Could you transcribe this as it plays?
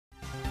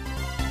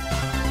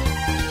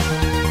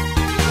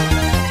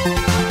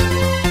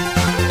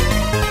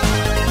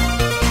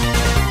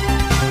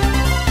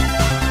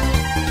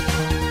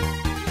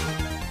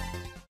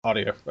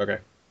Audio. Okay.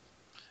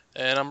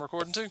 And I'm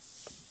recording too.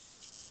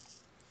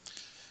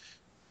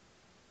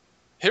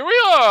 Here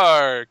we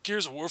are!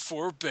 Gears of War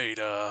 4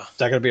 beta. Is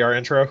that gonna be our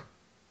intro?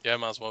 Yeah,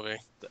 might as well be.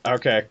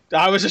 Okay.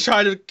 I was just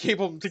trying to keep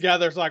them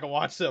together so I can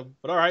watch them.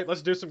 But alright,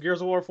 let's do some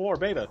Gears of War 4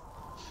 beta.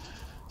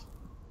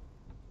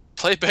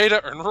 Play beta,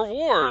 earn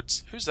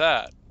rewards. Who's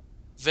that?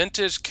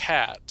 Vintage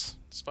Cat.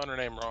 Spelled her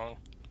name wrong.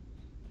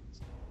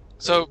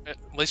 So, at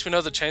least we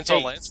know the Chainsaw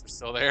Kate. Lancer's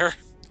still there.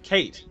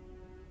 Kate.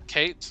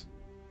 Kate?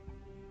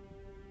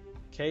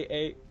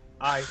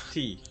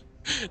 K-A-I-T.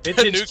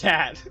 Vintage New-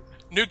 Cat.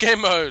 New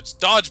game modes,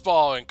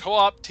 dodgeball, and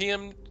co-op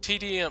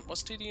TDM.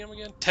 What's TDM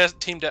again?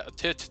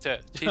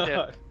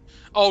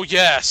 Oh,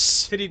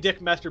 yes! Titty dick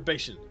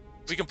masturbation.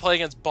 We can play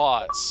against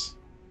bots.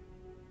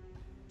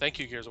 Thank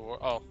you, Gears of War.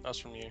 Oh, that was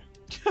from you.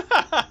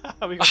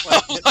 We can play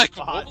I was like,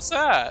 what was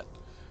that?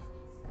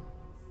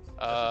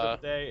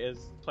 Today is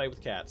play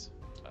with cats.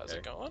 How's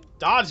it going?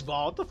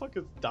 Dodgeball? What the fuck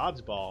is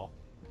dodgeball?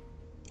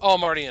 Oh,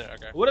 I'm already in it.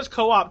 Okay. What is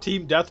co-op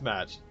team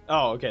deathmatch?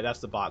 Oh, okay, that's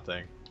the bot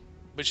thing.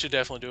 We should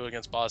definitely do it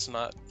against bots and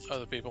not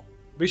other people.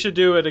 We should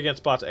do it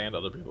against bots and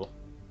other people.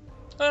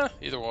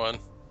 Either one.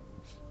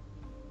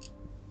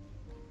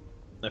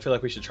 I feel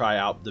like we should try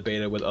out the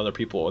beta with other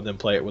people and then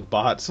play it with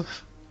bots.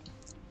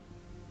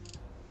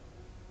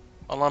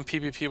 Online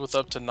PvP with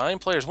up to 9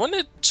 players. Wasn't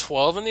it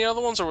 12 in the other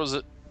ones, or was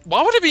it?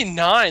 Why would it be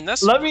 9?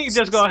 That's. Let me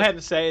just go ahead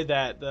and say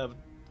that the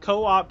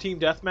co-op team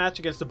deathmatch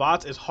against the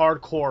bots is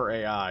hardcore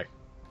AI.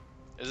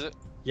 Is it?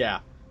 Yeah.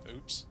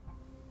 Oops.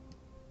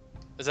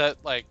 Is that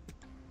like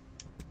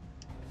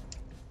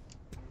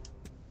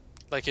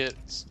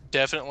it's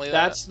definitely that?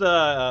 That's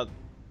the.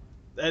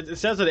 It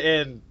says it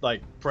in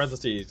like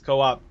parentheses.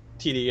 Co-op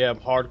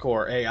TDM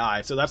hardcore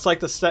AI. So that's like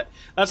the set.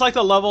 That's like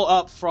the level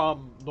up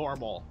from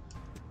normal.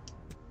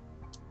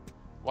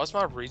 Why's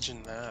my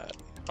region that?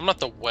 I'm not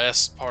the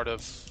west part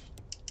of.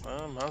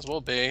 Might as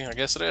well be. I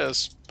guess it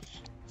is.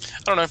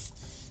 I don't know.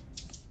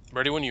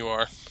 Ready when you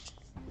are.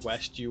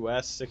 West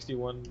US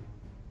 61.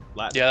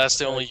 Latin. Yeah, that's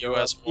the only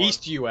US one.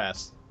 East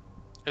US.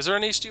 Is there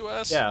an East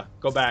US? Yeah,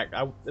 go back.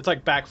 It's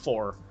like back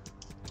 4.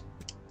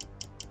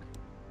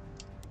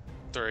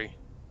 3.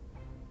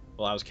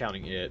 Well, I was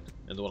counting it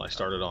and the one I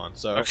started on.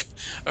 So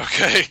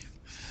Okay.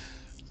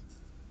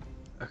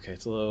 Okay,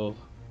 it's a little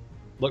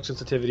look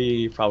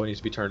sensitivity probably needs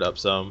to be turned up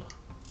some.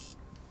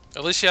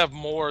 At least you have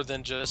more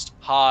than just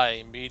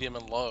high, medium,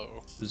 and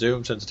low.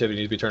 Zoom sensitivity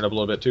needs to be turned up a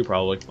little bit too,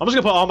 probably. I'm just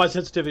gonna put all my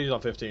sensitivities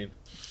on 15.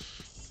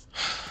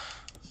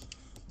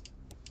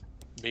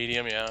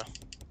 Medium, yeah.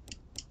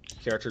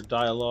 Character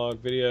dialogue,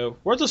 video.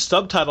 Where's the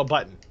subtitle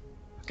button?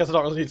 Guess I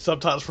don't really need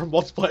subtitles for a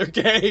multiplayer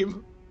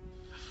game.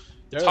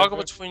 Toggle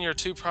between your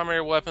 2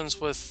 primary weapons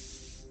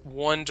with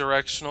 1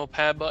 directional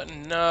pad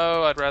button.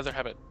 No, I'd rather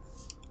have it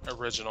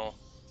original.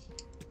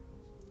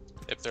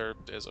 If there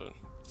is a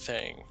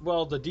thing.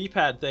 Well, the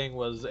D-pad thing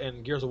was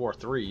in Gears of War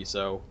 3,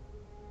 so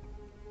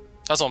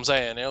that's what I'm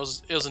saying. It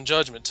was in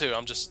Judgment too.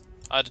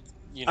 I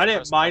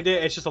didn't mind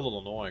it. It's just a little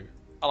annoying.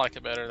 I like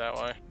it better that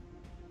way.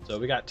 So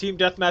we got Team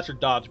Deathmatch or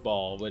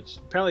Dodgeball, which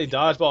apparently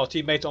Dodgeball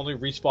teammates only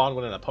respawn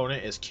when an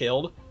opponent is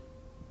killed.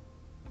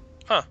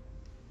 Huh.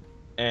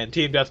 And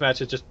Team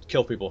Deathmatch is just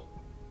kill people.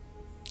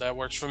 That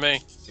works for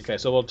me. Okay,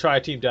 so we'll try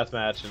Team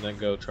Deathmatch and then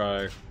go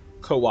try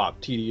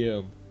co-op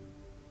TDM.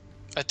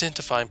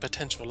 Identifying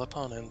potential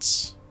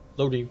opponents.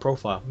 Loading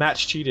profile.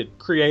 Match cheated.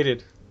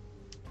 Created.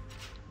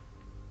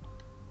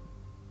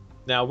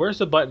 Now, where's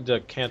the button to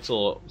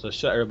cancel, to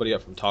shut everybody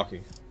up from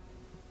talking?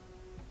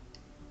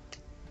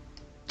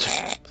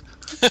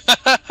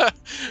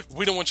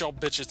 We don't want y'all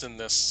bitches in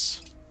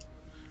this.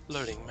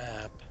 Loading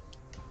map.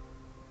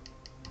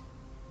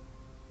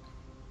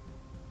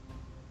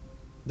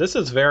 This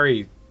is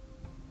very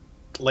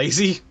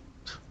lazy.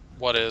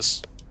 What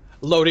is?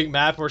 Loading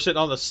map, we're sitting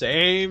on the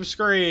same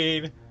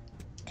screen.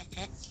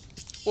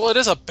 Well, it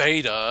is a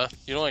beta.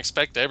 You don't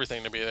expect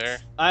everything to be there.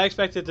 I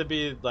expect it to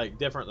be like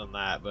different than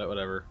that, but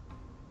whatever.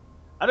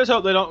 I just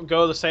hope they don't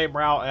go the same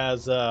route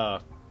as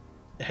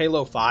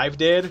Halo 5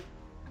 did.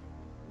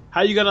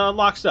 How you gonna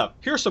unlock stuff?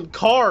 Here's some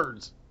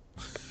cards.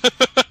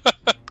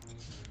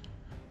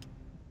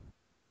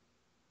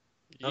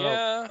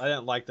 Yeah. I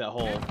didn't like that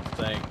whole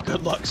thing.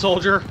 Good luck,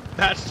 soldier.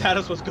 That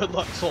status was good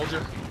luck,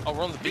 soldier. Oh,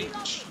 we're on the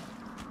beach.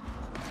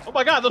 Oh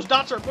my god, those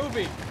dots are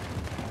moving.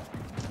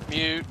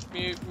 Mute,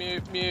 mute,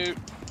 mute, mute.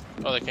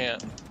 Oh, they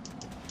can't.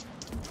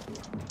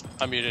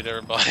 I muted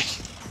everybody.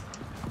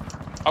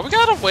 Oh, we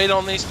gotta wait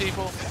on these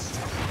people.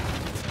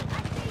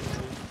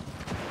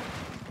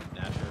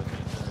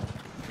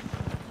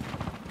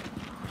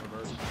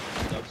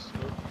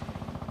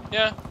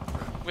 Yeah,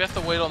 we have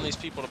to wait on these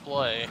people to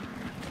play.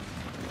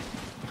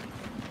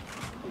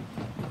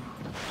 No,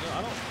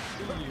 I don't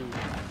see you.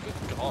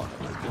 Good god,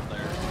 you're good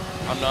there.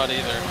 I'm not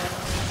either.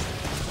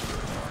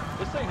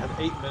 This thing has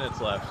 8 minutes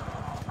left.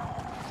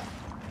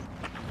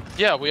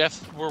 Yeah,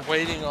 we're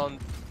waiting on.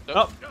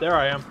 Oh, there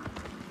I am.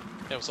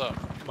 Hey, what's up?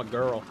 I'm a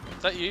girl.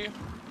 Is that you?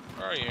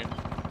 Where are you?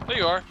 There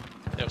you are.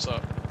 Hey, what's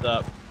up? What's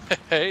up?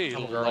 Hey,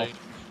 I'm a girl. lady.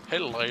 Hey,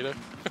 lady.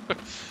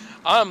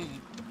 I'm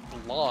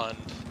blonde.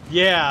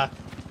 Yeah.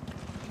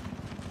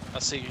 I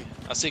see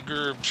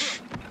Gerb.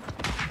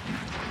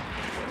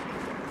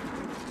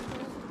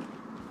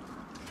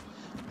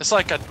 It's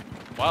like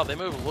wow, they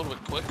move a little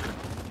bit quicker.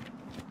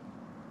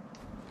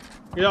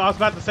 You know, I was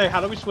about to say,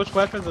 how do we switch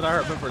weapons? And I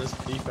remember this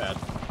D-pad.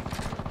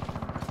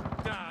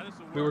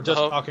 We were just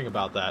talking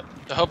about that.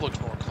 The hub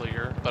looks more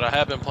clear, but I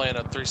have been playing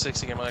a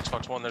 360 game on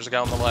Xbox One. There's a guy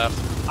on the left.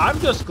 I'm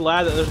just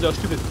glad that there's no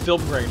stupid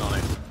film grain on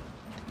it.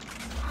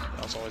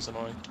 That was always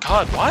annoying.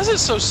 God, why is it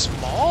so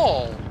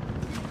small?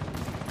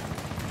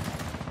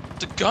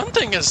 The gun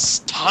thing is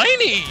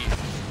tiny!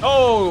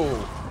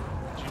 Oh!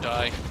 Did you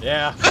die?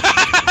 Yeah.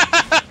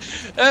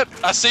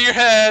 I see your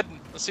head,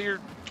 I see your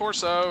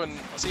torso, and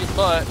I see your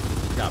butt.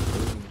 Got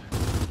boomed.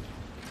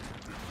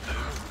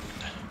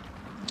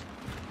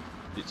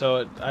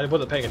 So I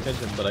wasn't paying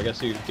attention, but I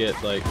guess you get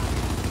like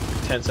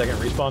 10-second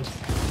respawns.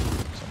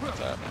 Something like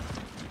that.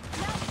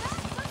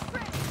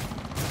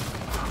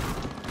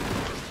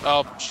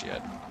 Oh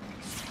shit.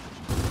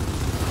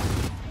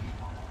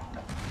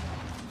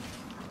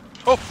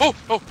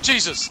 Oh,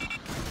 Jesus!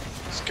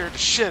 Scared the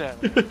shit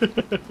out of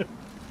me.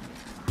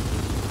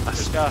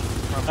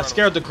 I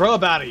scared the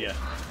grub out of you.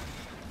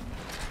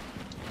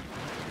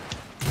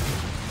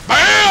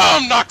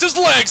 BAM! Knocked his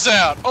legs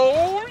out!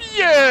 Oh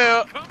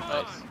yeah!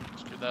 Oh,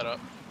 screwed that up.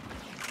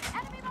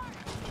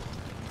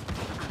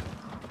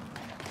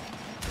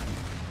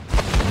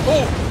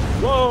 Oh!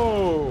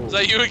 Whoa! Is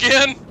that you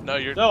again? No,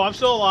 you're... No, I'm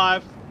still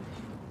alive.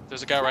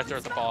 There's a guy right there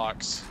at the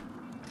box.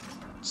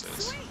 What's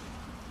this? I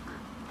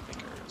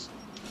think there is.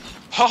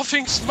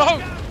 Huffing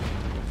smoke!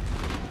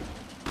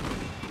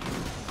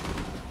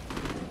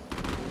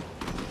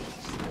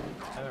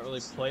 I haven't really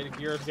played a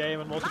Gears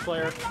game in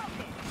multiplayer.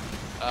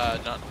 Not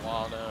in a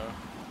while, no.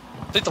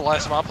 I think the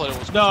last time I played it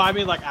was... No, I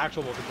mean like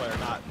actual multiplayer,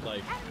 not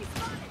like...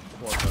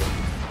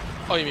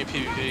 Oh, you mean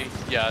PvP?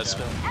 Yeah, it's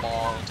been a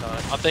long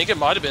time. I think it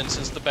might have been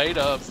since the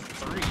beta of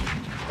 3.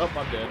 Oh,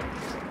 I'm dead.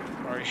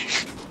 Sorry.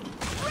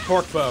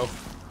 Torque bow.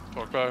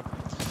 Torque bow.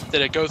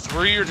 Did it go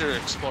 3 or did it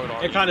explode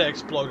on you? It kind of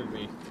exploded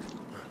me.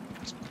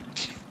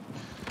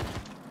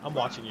 I'm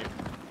watching you.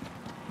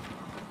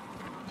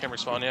 Can't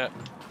respawn yet?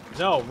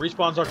 No,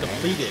 respawns are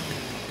depleted.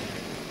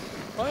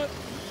 What?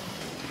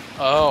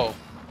 Oh.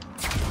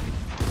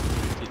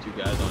 See 2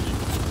 guys on you.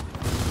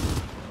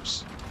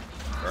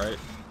 Right.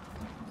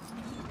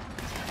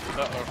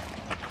 Uh-oh.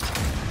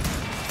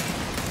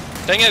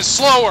 Dang it, it's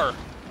slower!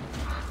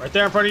 Right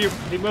there in front of you.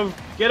 He moved.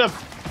 Get him.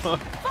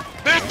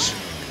 Bitch!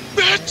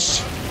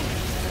 Bitch!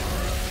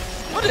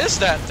 What is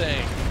that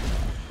thing?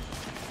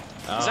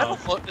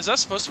 Is that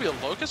supposed to be a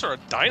locust or a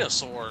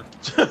dinosaur?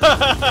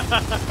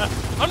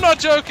 I'm not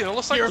joking, it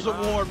looks like... Gears of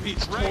War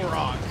meets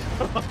Turok.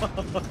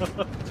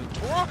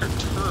 Turok or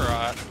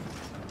Turok?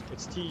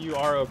 It's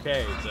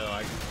T-U-R-O-K, so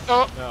I...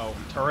 Oh! No,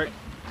 Turok.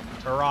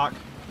 Turok.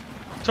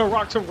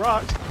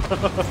 Turok.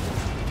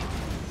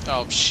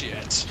 Oh,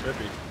 shit.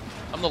 Trippy.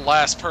 I'm the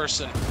last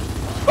person.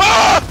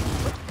 Ah!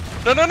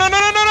 No!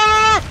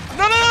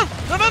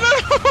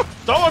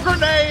 Throw a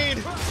grenade!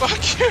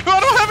 Fuck you! I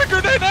don't have a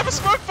grenade, I have a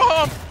smoke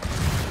bomb!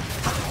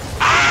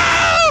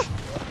 Ah!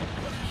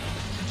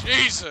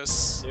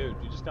 Jesus! Dude,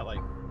 you just got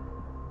like...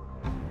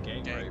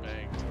 gang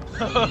raped.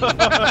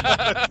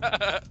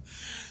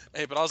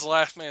 Hey, but I was the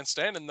last man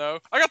standing though.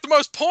 I got the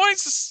most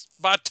points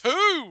by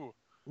 2!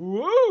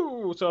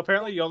 Woo! So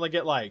apparently you only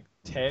get like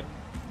 10.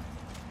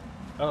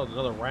 Oh,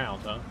 another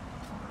round, huh?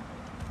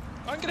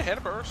 I can get a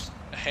hammer burst.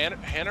 A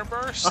hammer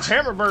burst? A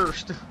hammer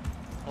burst!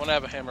 I want to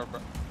have a hammer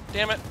burst.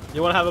 Damn it.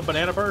 You want to have a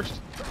banana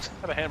burst? I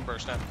have a hammer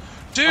burst now.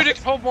 Dude, it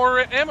can hold more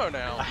ammo A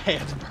now.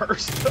 hand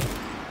burst.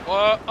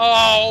 What?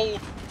 Oh!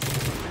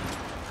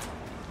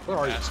 Where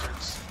are you?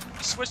 Bastards.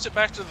 I switched it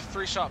back to the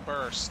 3-shot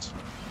burst.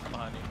 I'm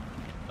behind you.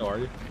 Oh, are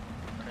you?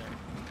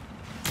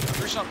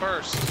 3-shot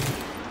burst.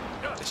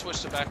 They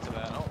switched it back to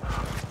that. Oh.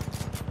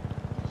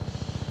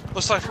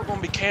 Looks like we're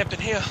gonna be camping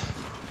here.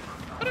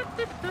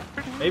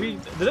 Maybe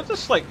did it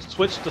just like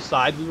switch the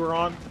side we were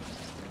on?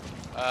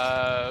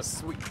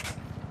 Sweet.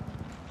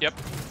 Yep.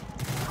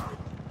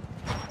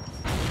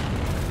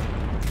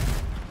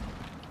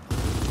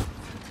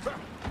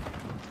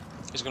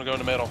 He's gonna go in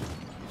the middle.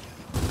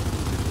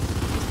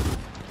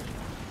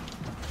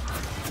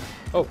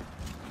 Oh,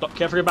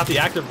 can't forget about the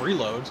active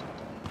reloads.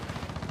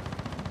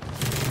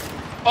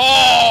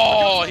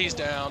 Oh, he's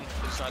down.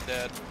 He's not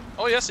dead.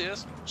 Oh, yes, he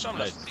is. Show him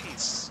Nice. his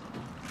face.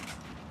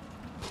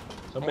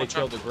 Somebody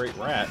killed the great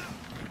rat.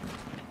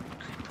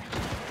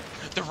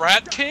 The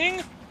Rat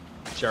King?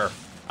 Sure.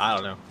 I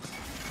don't know.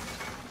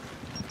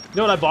 You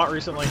know what I bought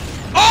recently?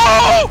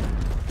 Oh!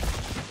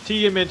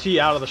 TMNT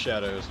Out of the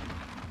Shadows.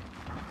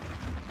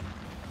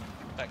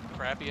 That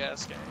crappy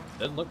ass game.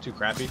 Doesn't look too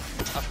crappy.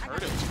 I've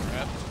heard it was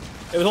crap.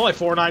 It was only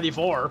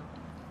 $4.94.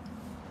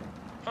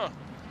 Huh.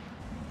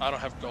 I don't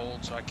have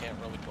gold, so I can't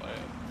really play it.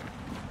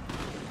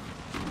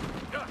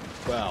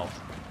 Well,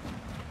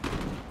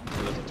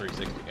 it was a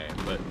 360 game,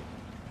 but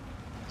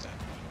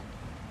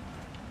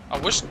I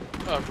wish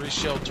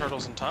Reshield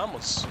Turtles in Time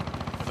was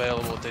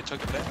available if they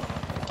took it down.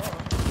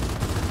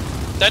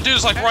 That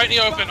dude's like right in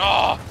the open.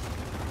 Oh!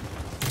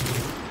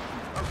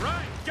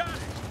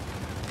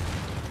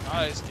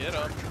 Guys, get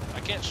him. I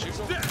can't shoot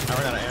him. I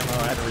ran out of ammo.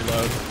 I had to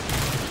reload.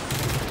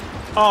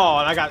 Oh,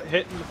 and I got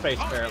hit in the face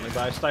apparently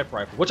by a sniper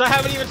rifle, which I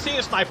haven't even seen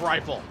a sniper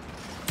rifle.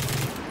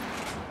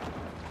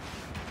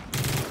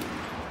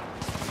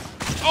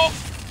 Oh!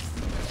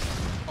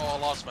 Oh, I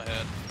lost my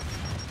head.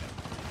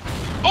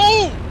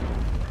 Oh!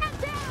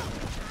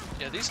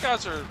 Yeah, these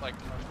guys are like.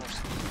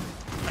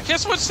 I can't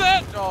switch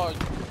that. Oh.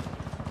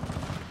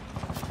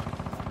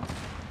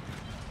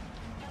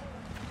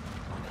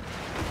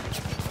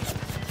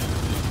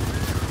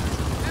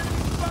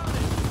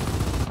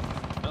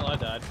 Well, I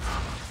died.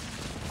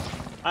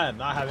 I am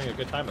not having a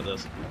good time with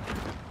this.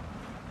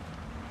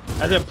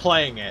 As in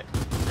playing it.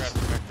 Gotta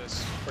protect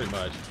this. Pretty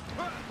much.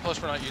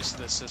 Plus, we're not used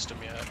to this system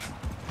yet.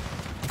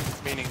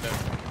 Meaning that.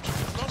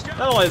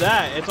 Not only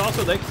that, it's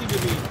also they seem to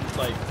be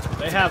like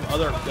they have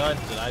other guns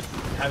that I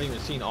haven't even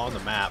seen on the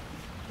map.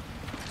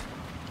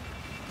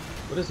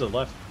 What is the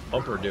left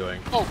bumper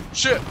doing? Oh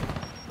shit!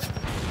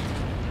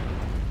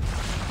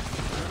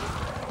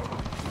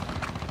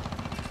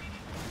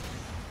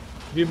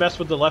 Have you messed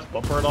with the left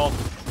bumper at all?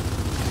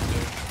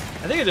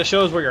 I think it just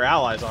shows where your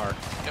allies are.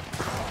 Yep.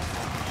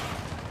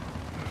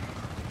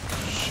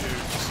 Shoot,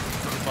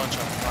 there's a bunch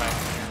of them right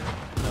here.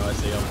 No, I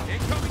see them.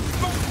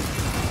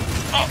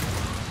 Oh!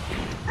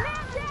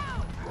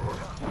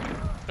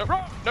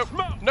 Nope,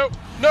 nope, nope,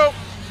 nope,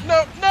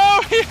 nope,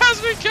 no! He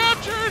has me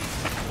captured!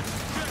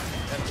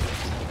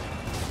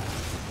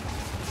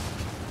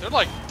 They're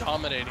like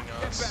dominating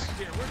us. Back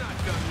here, we're not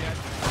done yet.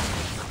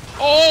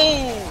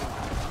 Oh!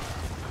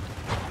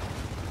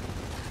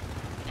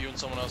 You and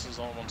someone else is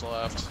the only ones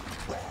left.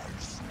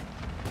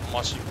 I'm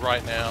watching you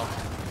right now.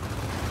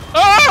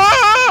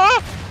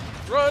 Ah!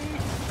 Run!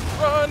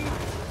 Run!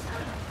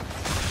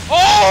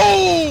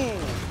 Oh!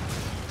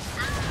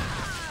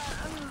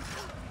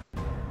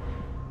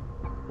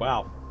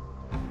 Wow.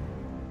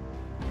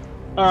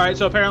 Alright,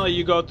 so apparently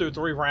you go through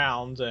 3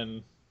 rounds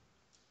and...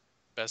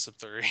 Best of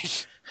 3.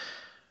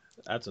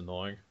 That's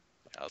annoying.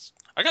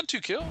 I got 2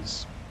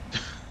 kills.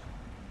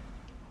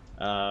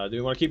 Do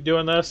we want to keep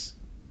doing this?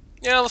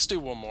 Yeah, let's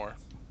do one more.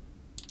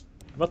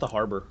 How about the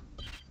harbor?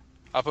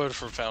 I voted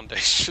for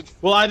Foundation.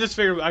 Well, I just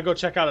figured I'd go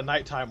check out a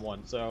nighttime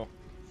one, so...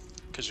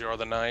 Because you are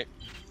the night.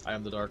 I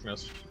am the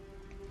darkness.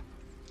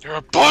 You're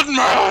a bud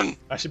man!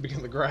 I should be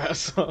in the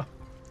grass.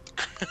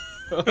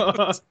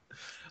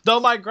 Though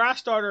my grass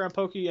starter in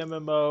Poke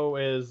MMO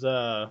is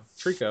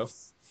Trico.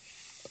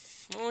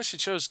 Well, she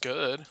chose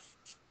good.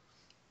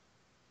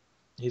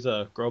 He's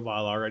a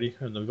Grovyle already,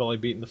 and they've only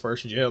beaten the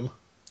first gym.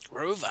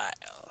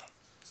 Grovyle.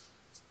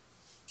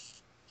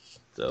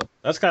 So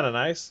that's kind of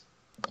nice.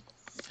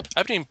 I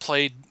haven't even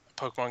played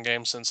Pokemon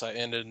games since I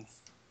ended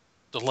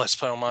the Let's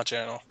Play on my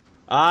channel.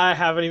 I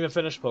haven't even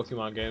finished a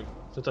Pokemon game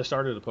since I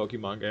started a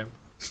Pokemon game.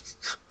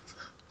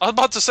 I was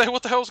about to say,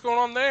 what the hell's going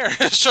on there?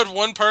 It showed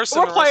one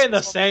person. We're playing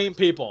the same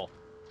people.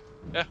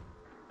 Yeah.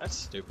 That's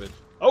stupid.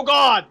 Oh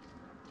God!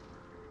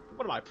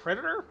 What am I,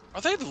 Predator?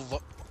 Are they?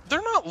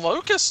 They're not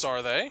locusts,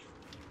 are they?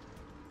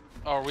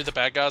 Oh, are we the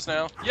bad guys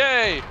now?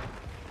 Yay!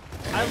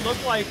 I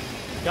look like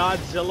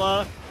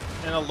Godzilla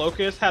and a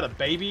locust had a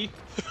baby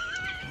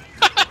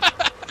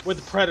with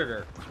a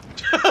Predator.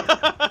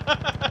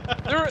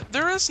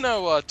 There is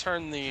no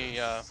turn the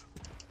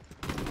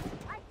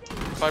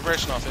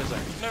vibration off, is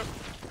there? Nope.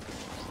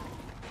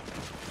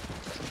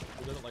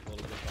 Who doesn't like a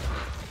little bit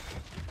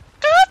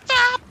Good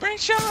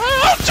vibration.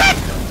 Oh, shit!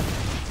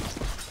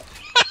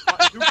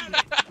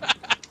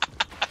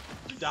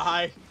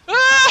 Die.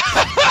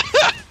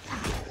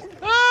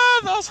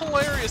 That was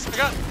hilarious. I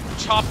got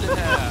chopped in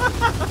half.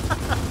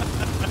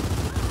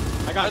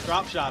 I got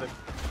drop shotted.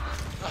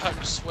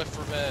 Swift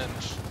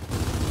revenge.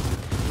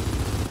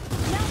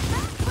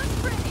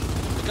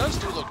 The guns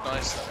do look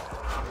nice though.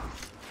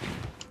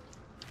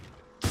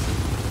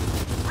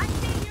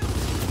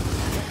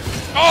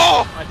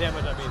 Oh! My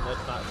damage, I mean,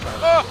 that's not.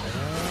 Oh!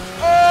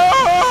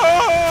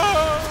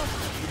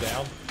 You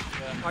down?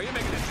 Yeah. Oh, you're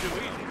making it too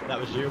easy. That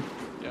was you.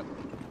 Yep.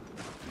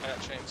 I got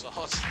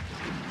chainsaws.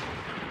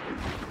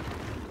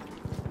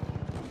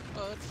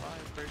 Bud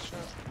vibration.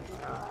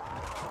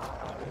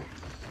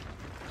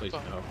 Please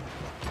no.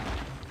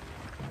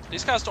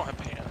 These guys don't have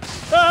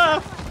pants. Ah!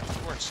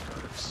 They're wearing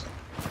skirts.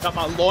 Got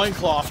my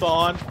loincloth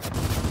on.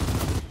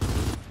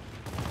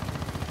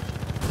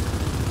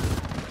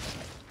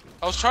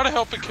 I was trying to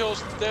help it kill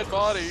his dead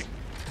body.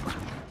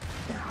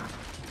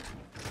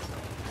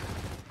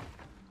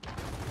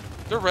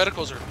 Their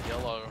reticles are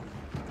yellow.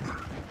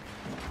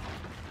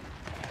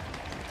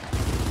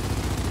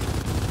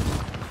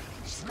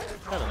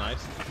 Kinda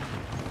nice.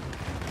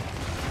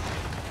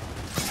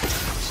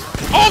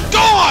 Oh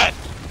God!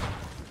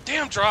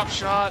 Damn drop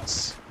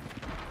shots.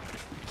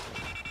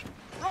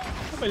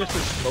 Somebody just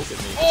threw smoke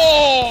at me.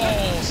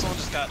 Oh! Someone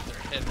just got their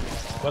head blown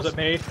off. Was it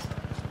me?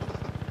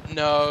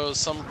 No,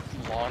 some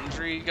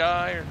laundry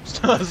guy or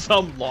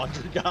Some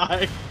laundry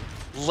guy.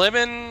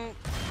 Lemon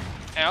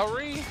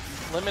Oury?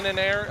 Lemon and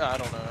air? I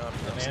don't know.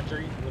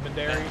 Lemandry? Lemon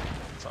dairy?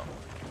 Something.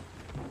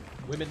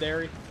 Women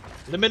dairy?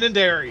 Lemon and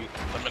dairy.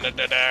 Lemon and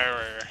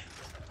dairy.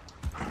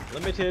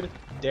 Limited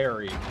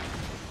dairy.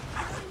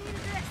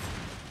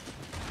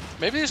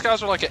 Maybe these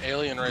guys are like an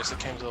alien race that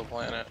came to the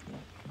planet.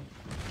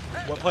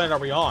 What planet are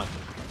we on?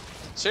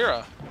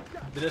 Sierra.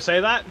 Did it say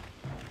that?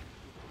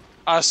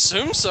 I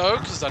assume so,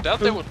 because I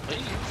doubt they would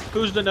leave.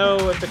 Who's to know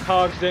if the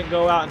cogs didn't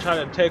go out and try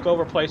to take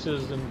over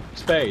places in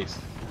space?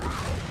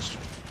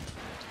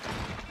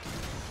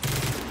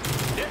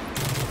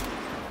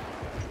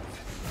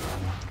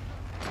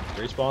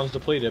 Respawn's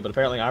depleted, but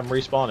apparently I'm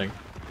respawning.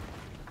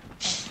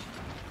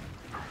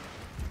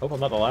 Hope I'm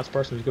not the last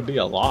person who could be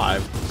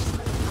alive.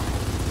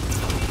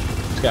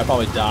 This guy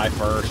probably die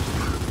first.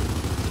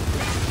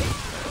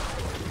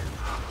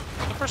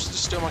 The person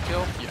just steal my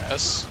kill?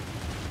 Yes.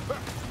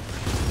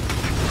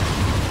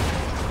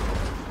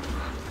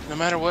 No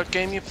matter what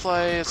game you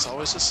play, it's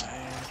always the same.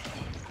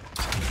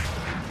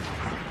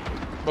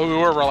 But we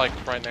were like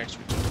right next to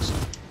each other, so.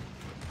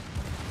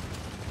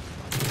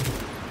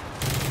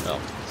 Well,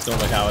 it's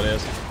normally how it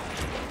is.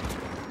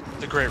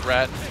 The great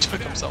rat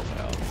took himself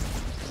out.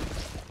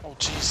 Oh,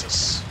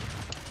 Jesus.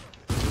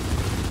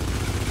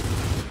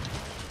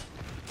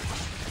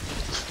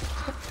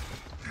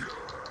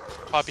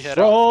 Pop your head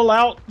out. Roll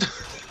out!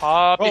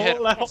 Pop your head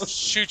Roll out. out.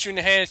 Shoot you in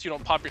the head if you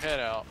don't pop your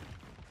head out.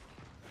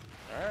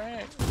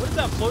 Alright. What is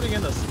that floating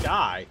in the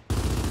sky?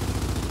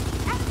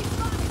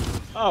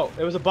 Oh,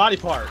 it was a body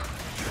part.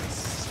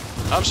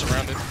 I'm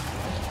surrounded.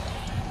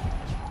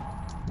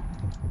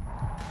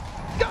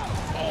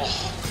 Oh,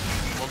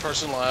 one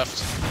person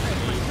left.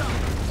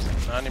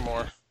 Not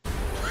anymore.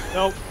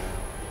 Nope.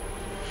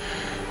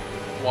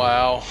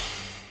 Wow.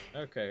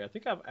 Okay, I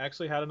think I've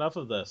actually had enough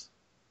of this.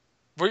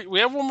 We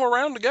have one more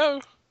round to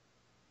go.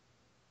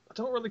 I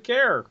don't really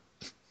care.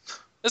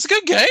 It's a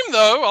good game,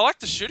 though. I like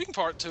the shooting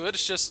part to it.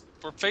 It's just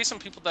we're facing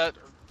people that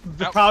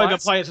They've probably been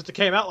playing since it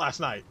came out last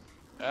night.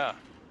 Yeah.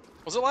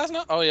 Was it last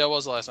night? Oh, yeah, it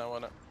was last night,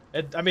 wasn't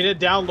it? I mean, it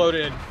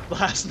downloaded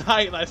last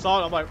night, and I saw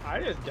it. I'm like, I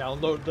didn't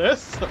download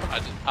this.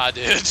 I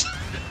did.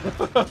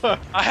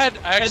 I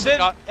actually and then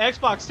got...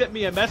 Xbox sent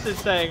me a message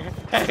saying,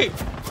 "Hey,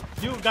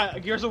 you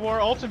got Gears of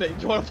War Ultimate.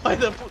 Do you want to play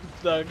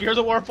the Gears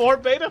of War 4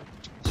 beta?"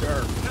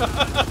 Sure.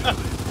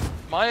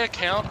 My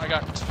account, I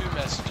got 2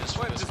 messages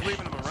for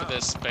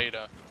this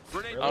beta.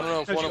 Really? I don't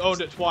know if one one you of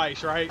owned it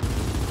twice, right?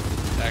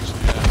 Actually,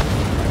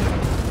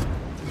 yeah.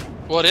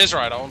 Well, it is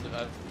right. I owned it. I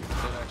did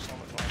actually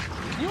own it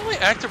twice. Can you only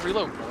active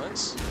reload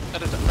once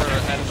at a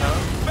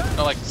time?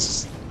 No, like.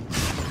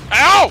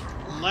 Ow!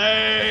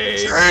 Lame.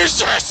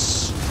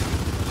 Jesus!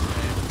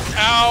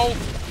 Ow!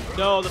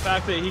 No, the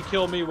fact that he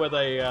killed me with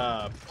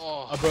a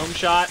boom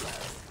shot,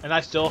 and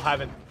I still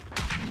haven't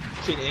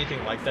seen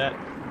anything like that.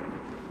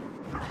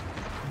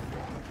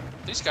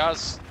 These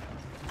guys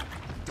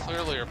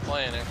clearly are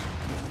playing it.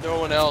 No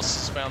one else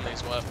has found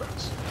these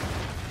weapons.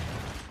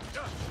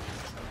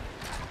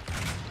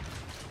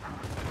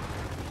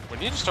 We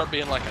need to start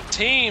being like a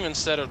team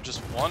instead of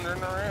just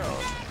wandering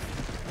around.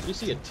 You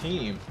see a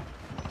team.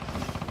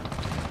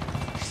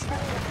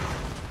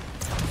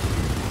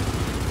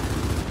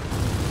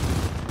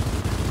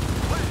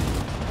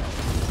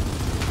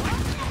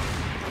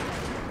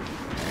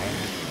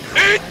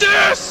 Eat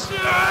this!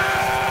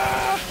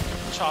 Yeah!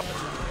 Chop it.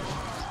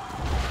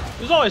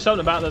 There's always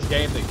something about this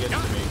game that gets to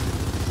me.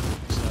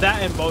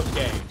 That in both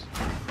games.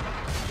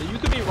 So you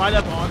could be right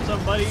up on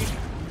somebody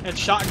and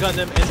shotgun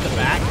them in the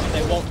back and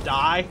they won't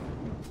die.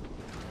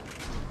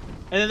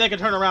 And then they can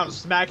turn around and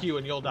smack you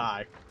and you'll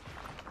die.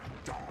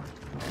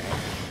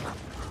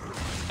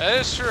 That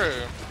is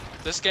true.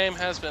 This game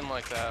has been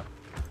like that.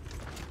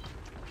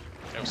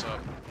 Hey, what's up?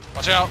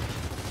 Watch out!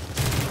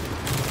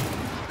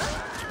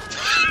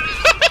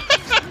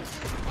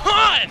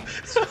 Run!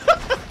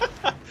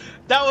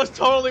 That was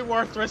totally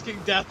worth risking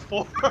death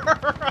for.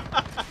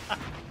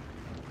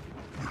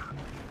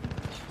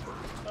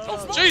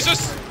 Oh, Jesus!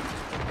 Just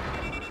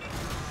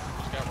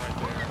got right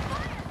there.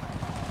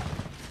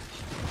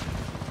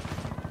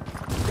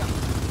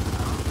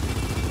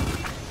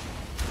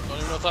 Don't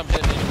even know if I'm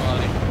hitting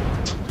anybody.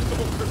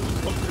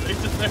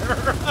 Grenades in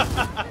there.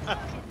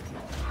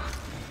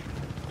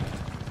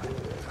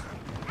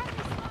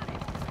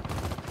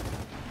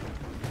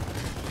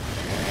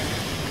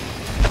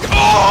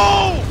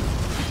 Oh!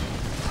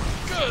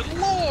 Good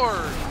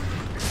lord!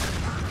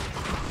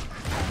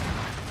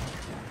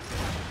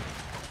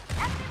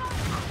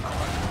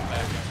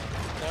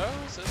 No?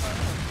 Is this not...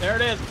 There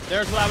it is.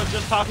 There's what I was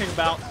just talking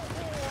about.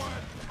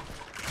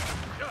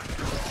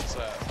 What's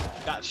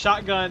that? Got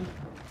shotgun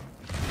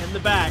in the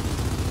back.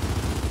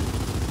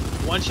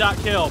 One shot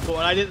kill, but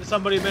when I did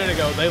somebody a minute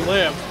ago, they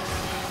lived.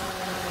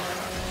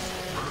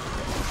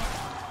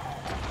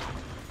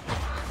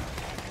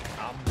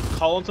 I'm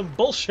calling some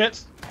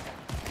bullshit.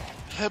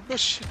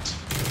 Bullshit.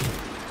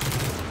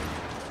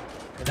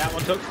 And that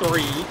one took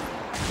 3.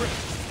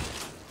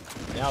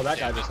 Now that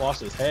guy just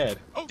lost his head.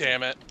 Oh,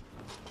 damn it.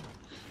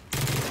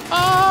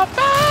 Oh,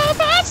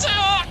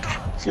 suck!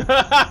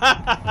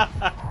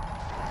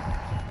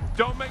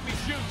 Don't make me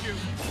shoot you.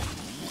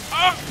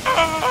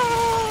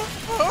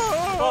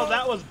 Oh,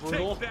 that was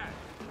brutal. Take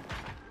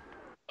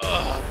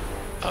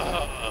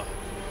that.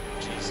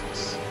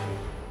 Jesus.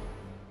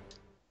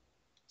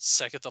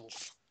 second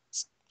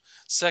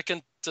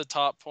to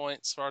top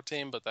points for our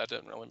team, but that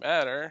didn't really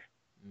matter.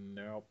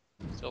 Nope.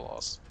 Still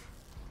lost.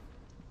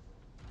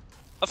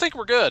 I think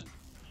we're good.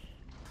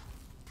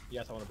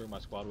 Yes, I want to bring my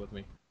squad with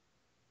me.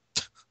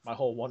 My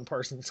whole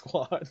one-person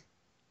squad.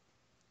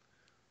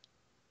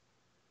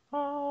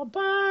 All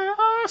by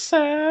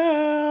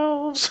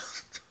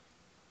ourselves.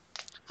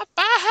 All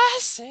by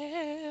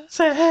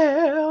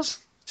ourselves.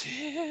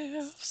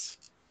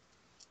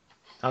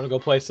 Time to go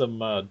play some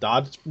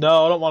dodge.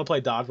 No, I don't want to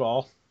play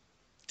dodgeball.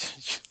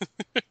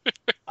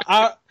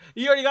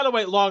 You already got to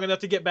wait long enough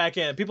to get back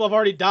in. People have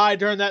already died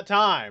during that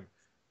time.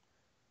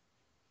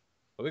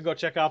 But we can go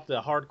check out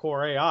the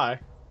hardcore AI.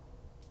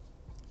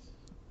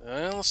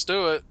 Let's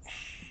do it.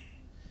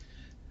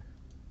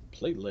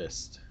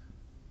 Playlist.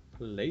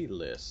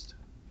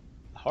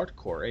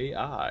 Hardcore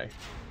AI. What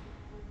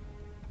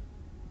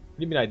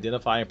do you mean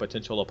identifying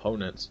potential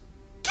opponents?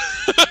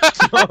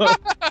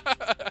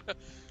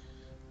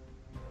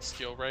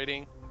 Skill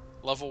rating.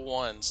 Level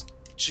 1s.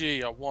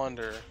 Gee, I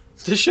wonder.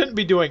 This shouldn't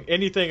be doing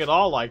anything at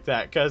all like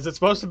that, because it's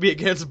supposed to be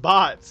against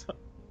bots.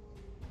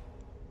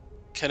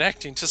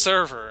 Connecting to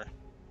server.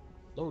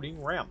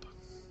 Loading ramp.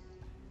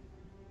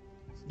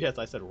 Yes,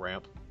 I said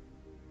ramp.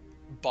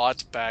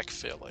 Bot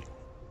backfilling.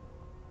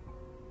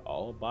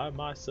 All by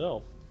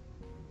myself.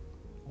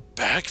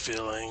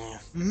 Backfilling.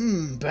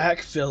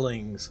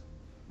 Backfillings.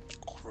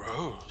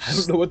 Gross. I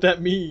don't know what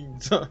that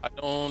means. I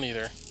don't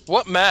either.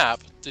 What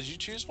map? Did you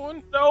choose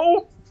one?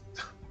 No!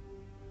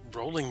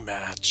 Rolling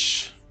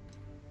match.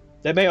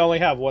 They may only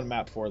have one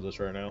map for this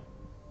right now.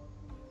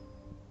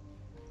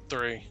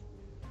 3.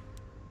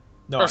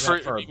 No, or for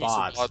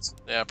bots. bots.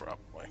 Yeah,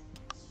 probably.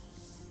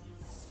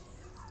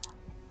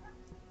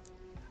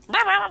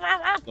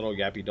 Little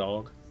yappy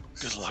dog.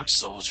 Good luck,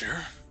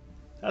 soldier.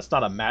 That's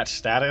not a match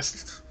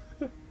status.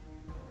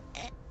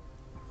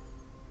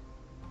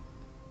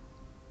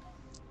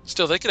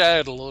 Still, they could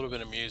add a little bit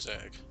of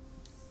music.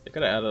 They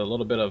could have added a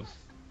little bit of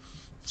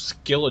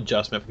skill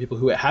adjustment for people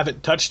who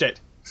haven't touched it.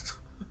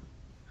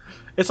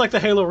 It's like the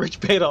Halo Reach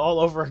beta all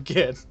over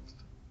again.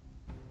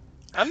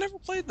 I've never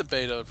played the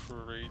beta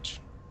for Reach.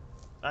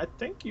 I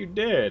think you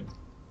did.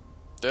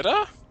 Did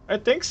I? I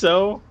think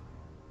so.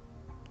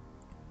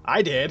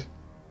 I did.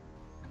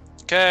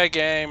 Okay,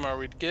 game, are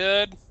we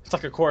good? It's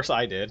like, of course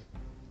I did.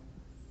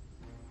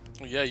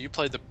 Well, yeah, you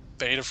played the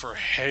beta for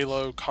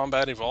Halo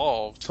Combat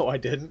Evolved. No, I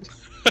didn't.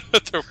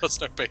 There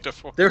was no beta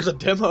for it. There's a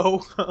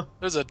demo.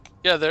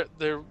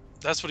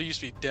 That's what it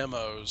used to be,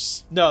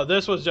 demos. No,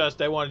 this was just,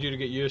 they wanted you to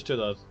get used to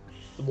the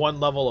one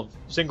level of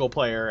single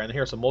player, and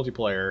here's some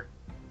multiplayer.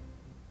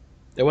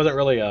 It wasn't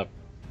really a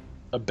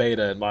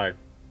beta in my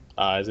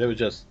eyes. It was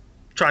just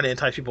trying to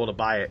entice people to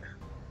buy it.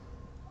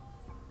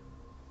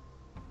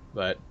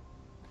 But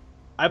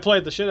I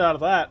played the shit out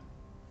of that.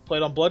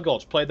 Played on Blood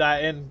Gulch. Played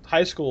that in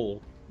high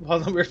school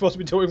while we were supposed to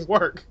be doing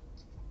work.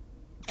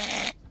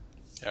 Yeah,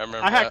 I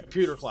remember I had that.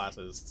 computer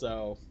classes,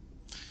 so...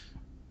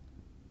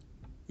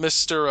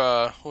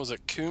 Mr. What was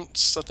it,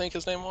 Kuntz, I think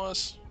his name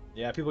was?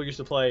 Yeah, people used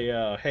to play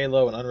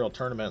Halo and Unreal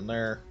Tournament in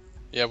there.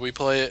 Yeah, we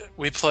played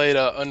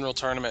Unreal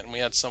Tournament, and we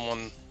had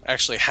someone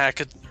actually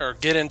hack it or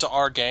get into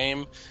our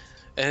game,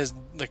 and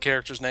the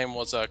character's name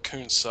was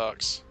Kuntz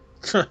Sucks.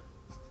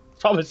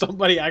 Probably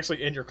somebody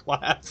actually in your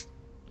class.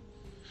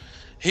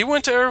 He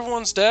went to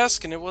everyone's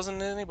desk, and it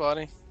wasn't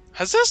anybody.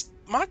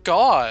 My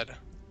God.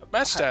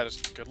 Match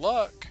status. Good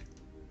luck.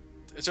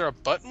 Is there a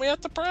button we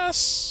have to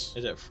press?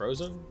 Is it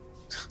frozen?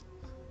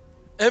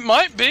 It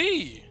might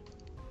be.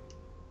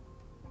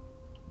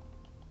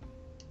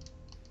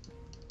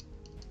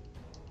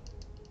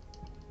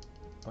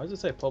 Why does it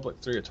say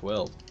public 3 of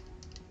 12?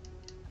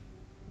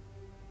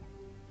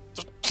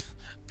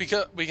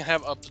 Because we can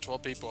have up to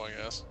 12 people, I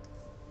guess.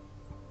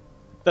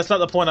 That's not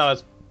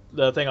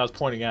the thing I was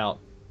pointing out.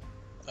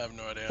 I have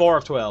no idea. 4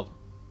 of 12.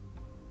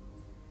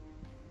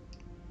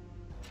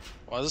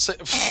 Why does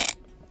it say...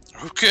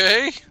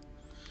 Okay.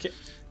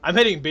 I'm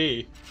hitting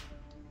B.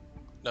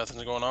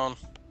 Nothing's going on.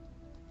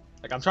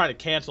 Like, I'm trying to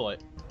cancel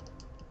it.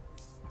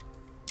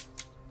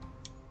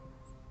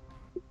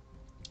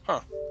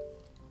 Huh.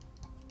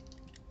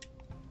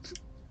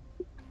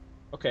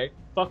 Okay,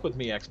 fuck with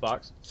me,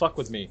 Xbox. Fuck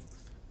with me.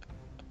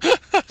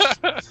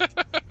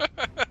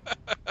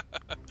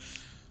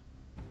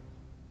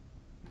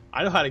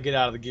 I know how to get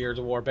out of the Gears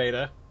of War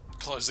beta.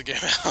 Close the game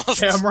out.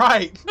 Damn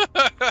right.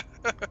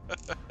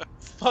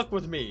 Fuck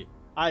with me.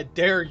 I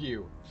dare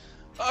you.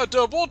 I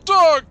double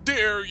dog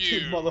dare you!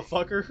 You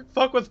motherfucker.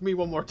 Fuck with me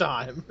one more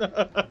time.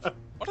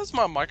 Why does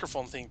my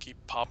microphone thing keep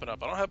popping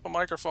up? I don't have my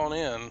microphone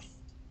in.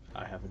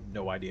 I have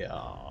no idea.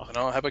 I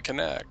don't have a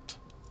Connect.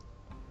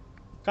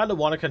 Kind of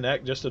want to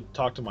connect just to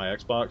talk to my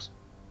Xbox.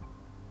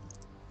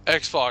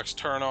 Xbox,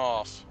 turn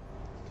off.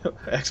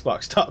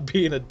 Xbox, stop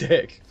being a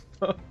dick.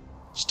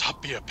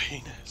 Stop being a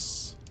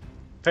penis.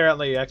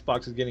 Apparently,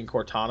 Xbox is getting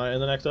Cortana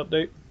in the next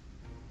update.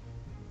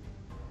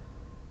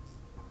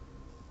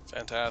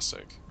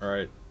 Fantastic.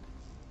 Alright.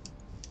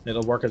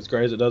 It'll work as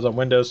great as it does on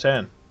Windows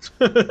 10.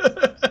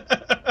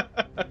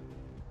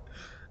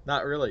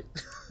 Not really.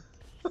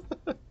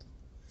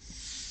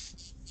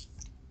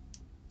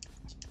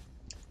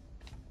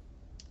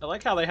 I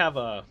like how they have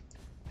a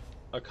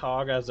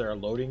cog as their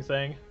loading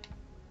thing.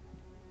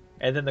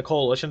 And then the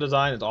Coalition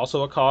design is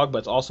also a cog, but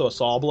it's also a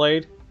saw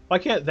blade. Why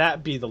can't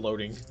that be the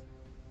loading?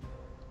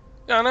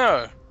 Yeah, I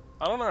know.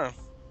 I don't know.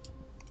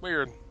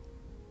 Weird.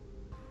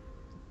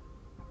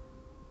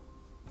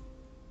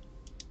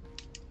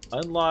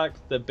 Unlock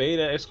the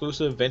beta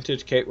exclusive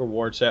vintage Kate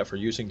reward set for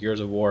using Gears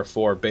of War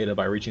 4 beta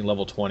by reaching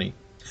level 20.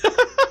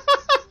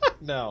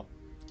 No.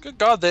 Good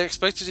God, they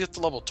expect you to get to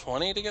level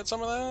 20 to get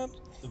some of that?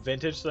 The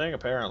vintage thing,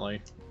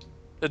 apparently.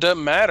 It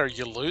doesn't matter,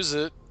 you lose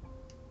it.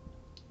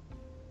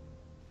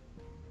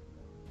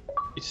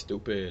 It's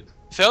stupid.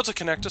 Failed to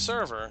connect to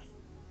server.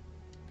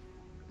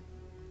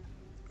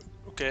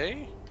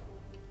 Okay.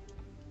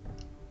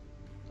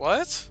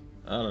 What?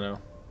 I don't know.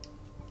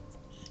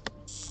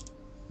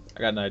 I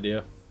got an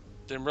idea.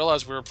 Didn't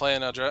realize we were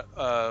playing a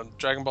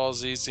Dragon Ball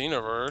Z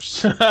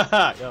Xenoverse.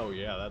 Oh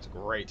yeah, that's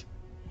great.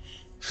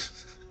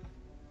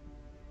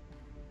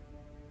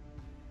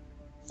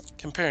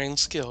 Comparing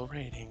skill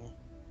rating.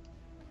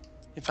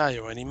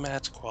 Evaluating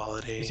match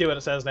quality. You see what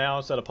it says now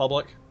instead of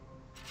public?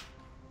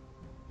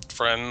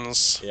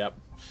 Friends. Yep.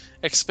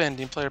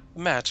 Expanding player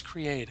match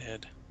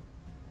created.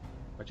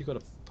 Why'd you go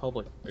to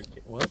public?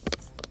 What?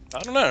 I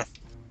don't know.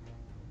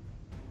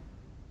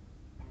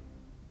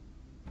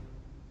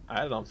 I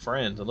had it on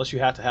friends, unless you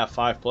have to have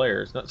 5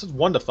 players. No, it says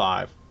 1 to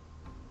 5.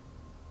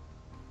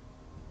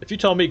 If you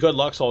tell me good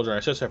luck, soldier, and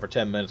I sit there for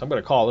 10 minutes, I'm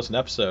going to call this an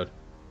episode.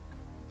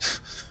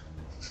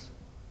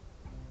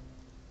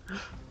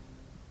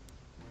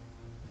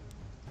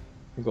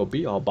 We'll go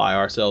be all by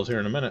ourselves here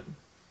in a minute.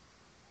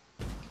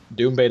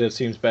 Doom beta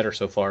seems better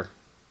so far.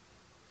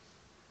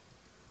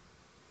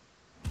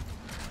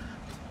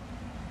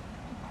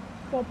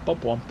 That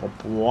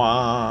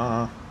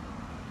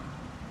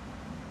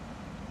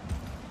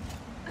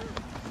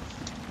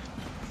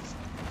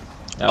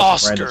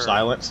was Oscar. random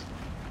silence.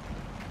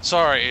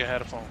 Sorry, I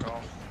had a phone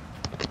call.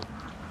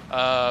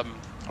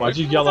 Why'd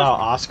you yell out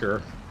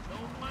Oscar?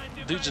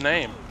 Dude's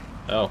name.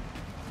 Oh.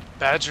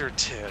 Badger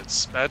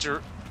Tits.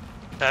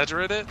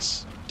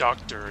 Badgeridits?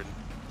 Doctor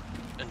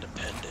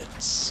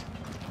Independence.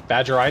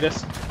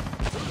 Badgeritis?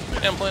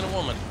 Yeah, I'm playing a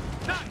woman.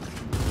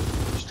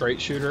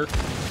 Straight shooter?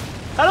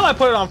 How do I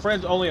put it on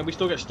friends only and we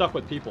still get stuck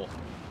with people?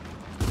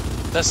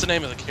 That's the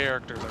name of the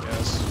characters, I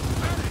guess.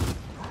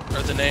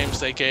 Or the names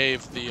they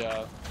gave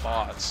the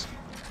bots.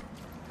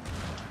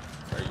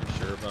 Are you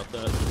sure about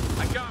that?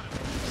 I got him.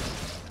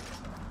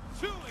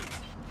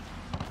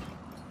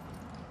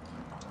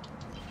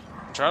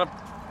 I'm trying to...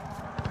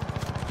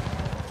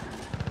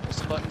 What's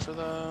the button for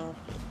the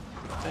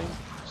thing?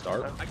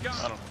 Start? I got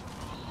I him.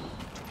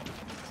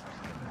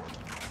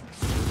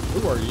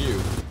 don't... Who are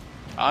you?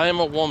 I am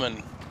a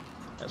woman.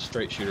 That's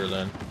straight shooter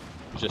then.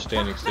 He's just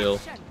standing still.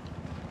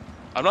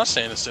 I'm not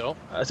standing still.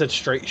 I said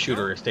straight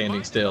shooter is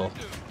standing still.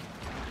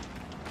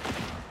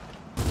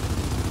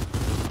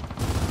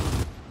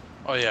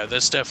 Oh yeah,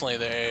 that's definitely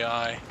the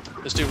AI.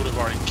 This dude would have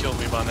already killed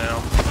me by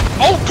now.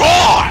 Oh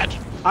God!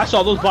 I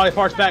saw those body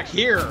parts back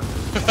here!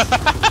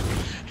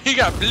 He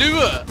got blew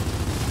up!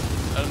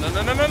 No,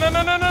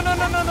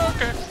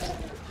 okay.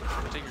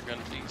 Take your gun,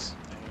 please.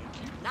 Thank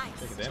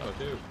you. Take his ammo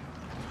too.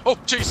 Oh,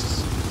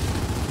 Jesus!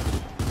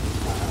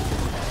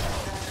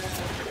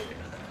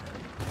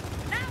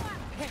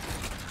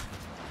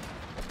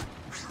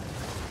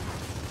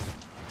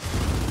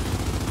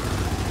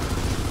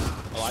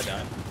 Oh, I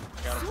died.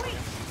 Got him.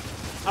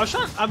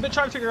 I've been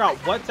trying to figure out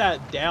what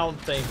that down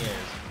thing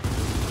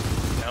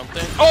is. Down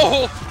thing.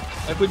 Oh!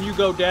 Like when you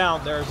go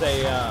down, there's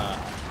a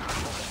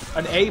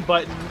an A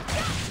button,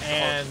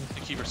 and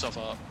To keep yourself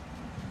up.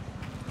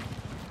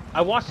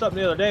 I watched something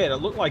the other day, and it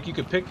looked like you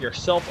could pick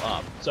yourself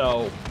up.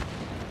 So,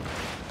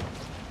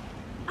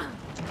 I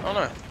don't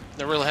know.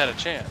 Never really had a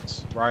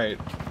chance. right,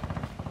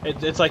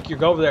 it's like you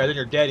go over there, then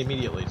you're dead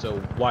immediately. So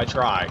why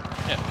try?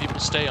 Yeah, people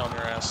stay on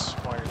your ass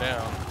while you're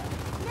down.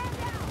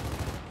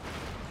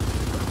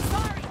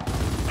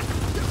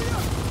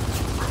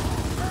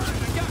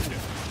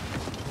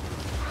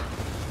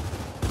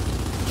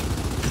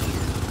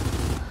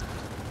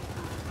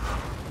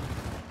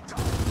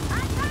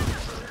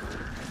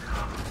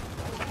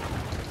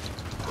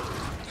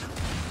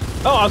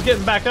 Oh, I was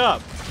getting back up.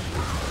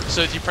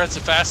 So if you press it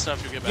fast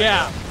enough, you'll get back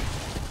Yeah, up.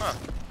 Huh.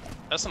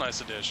 That's a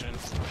nice addition.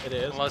 it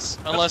is. Unless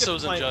it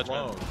was in Playing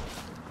Judgment.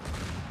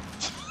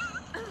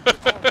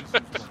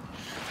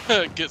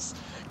 alone.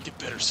 Get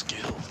better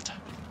skilled.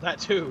 That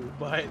too,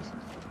 but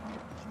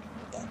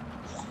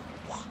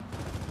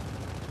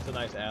it's a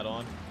nice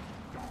add-on.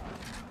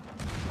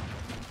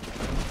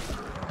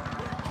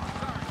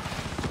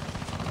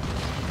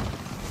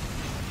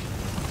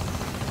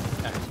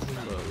 Active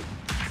reload.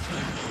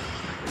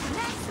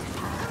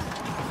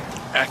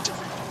 Active.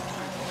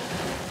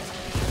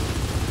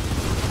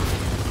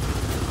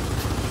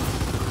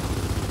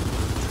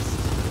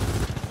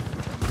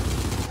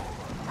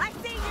 I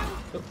see you.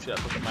 Oh shit, I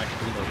put the max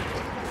reload.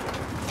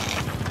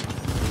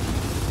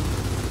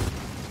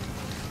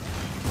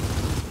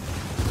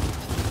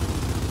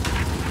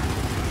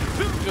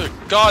 Good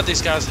God,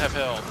 these guys have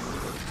health.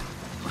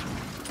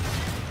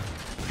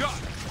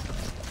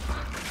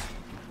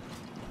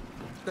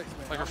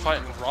 Like we're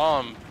fighting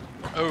Rom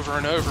over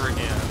and over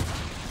again.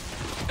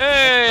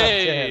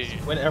 Hey!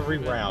 Win every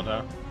round,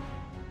 huh?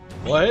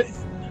 What?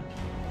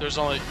 There's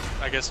only,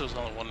 I guess it was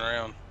only one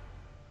round.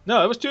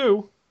 No, it was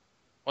 2.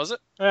 Was it?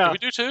 Yeah. Did we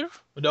do 2?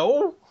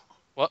 No.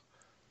 What?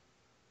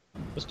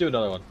 Let's do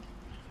another one.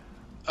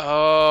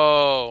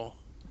 Oh.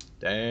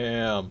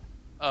 Damn.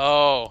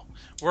 Oh.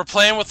 We're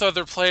playing with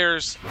other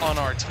players on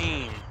our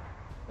team.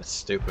 That's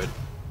stupid.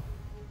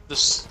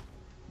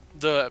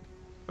 The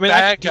I mean, I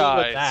bad can deal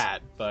guys. with that,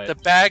 but The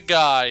bad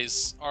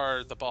guys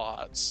are the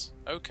bots.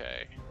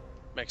 Okay.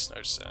 Makes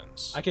no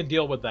sense. I can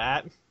deal with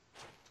that.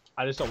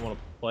 I just don't want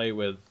to play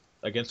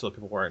against other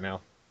people right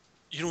now.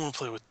 You don't want to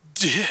play with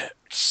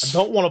dicks. I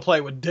don't want to play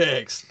with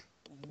dicks.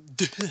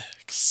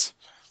 Dicks.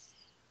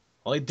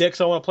 Only dicks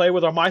I want to play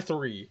with are my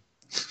 3.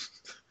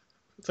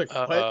 It's like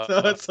what?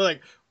 It's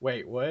like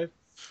wait, what?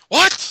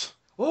 What?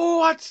 Oh,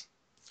 what?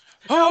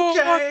 Oh,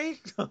 Okay.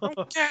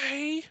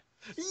 okay.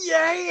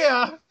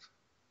 Yeah.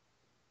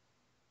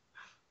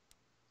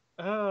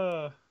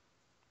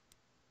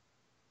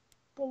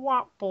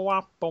 Ba-wah,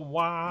 ba-wah,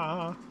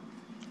 ba-wah.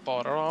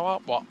 Wah, wah,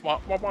 wah,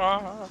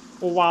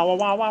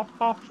 wah,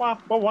 wah, wah,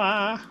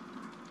 wah.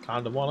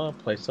 Kinda wanna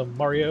play some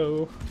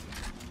Mario.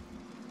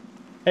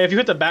 Hey, if you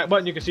hit the back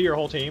button, you can see your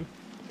whole team.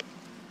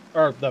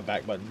 Or the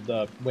back button,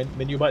 the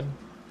menu button.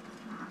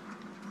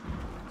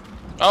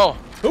 Oh,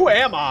 Who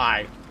am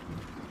I?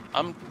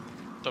 I'm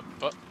the.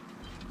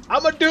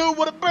 I'm a dude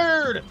with a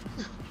bird.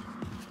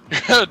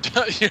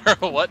 You're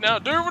a what now?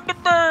 Dude with the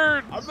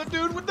bird. I'm the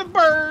dude with the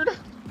bird.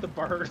 The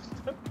bird.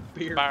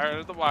 Beard.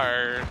 Bird the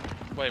bird.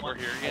 Wait, we're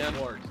here again.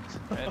 Lord.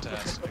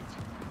 Fantastic.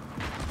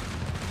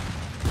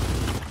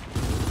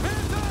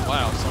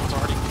 Wow, someone's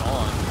already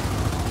gone.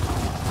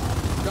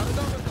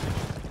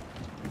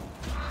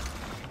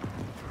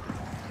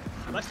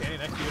 Was I standing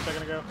next to you a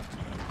second ago?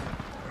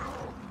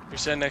 You're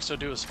standing next to a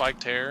dude with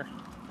spiked hair.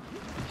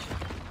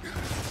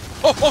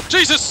 Oh, oh,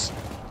 Jesus!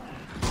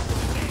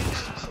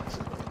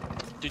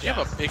 Dude, you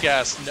have a big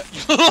ass.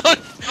 You look.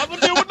 I'm the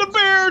dude with the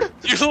beard.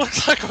 You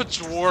look like a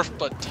dwarf,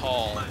 but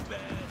tall.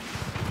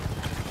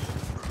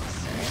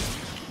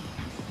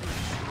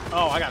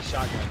 Oh, I got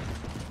shotgun.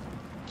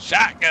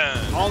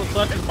 Shotgun. All that's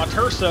left is my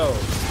torso.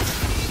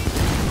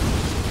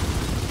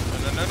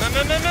 No, no, no,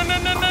 no, no, no, no,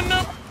 no, no,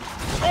 no.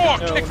 Oh,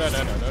 No, kick. no,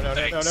 no, no, no, no, no,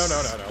 no, no,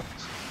 no, no, no.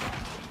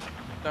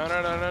 No,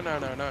 no, no, no, no,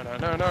 no, no,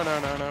 no, no, no,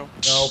 no, no.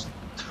 No.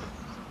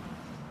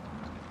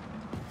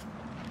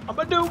 I'm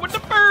a dude with the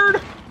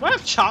bird. Do I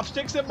have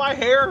chopsticks in my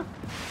hair?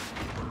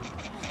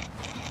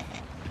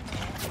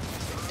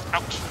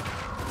 Ouch.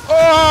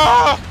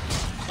 Oh!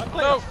 I'm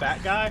playing No. a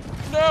fat guy.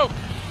 No!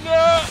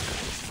 No!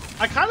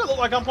 I kind of look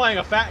like I'm playing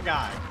a fat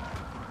guy.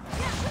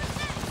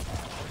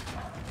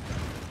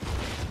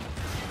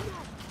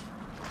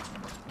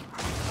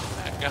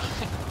 That guy.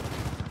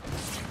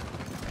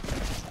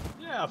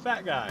 Yeah, a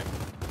fat guy.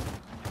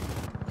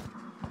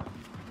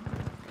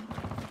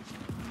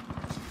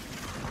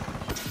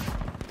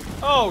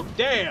 Oh,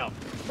 damn.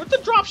 Where'd the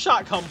drop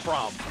shot come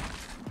from?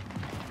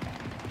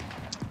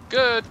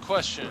 Good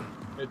question.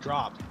 It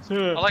dropped.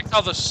 I like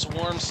how the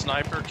swarm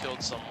sniper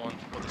killed someone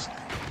with a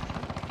sniper.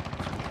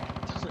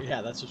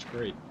 Yeah, that's just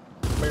great.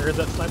 Where is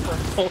that sniper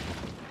rifle?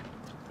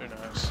 Who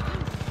knows?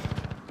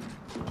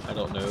 I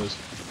don't knows.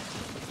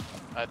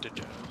 I did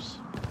Joe's.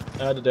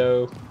 I don't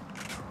know.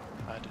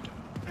 I did Joe.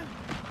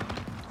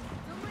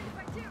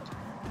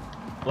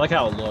 I like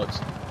how it looks.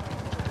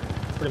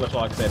 Pretty much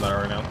all I can say about it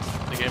right now.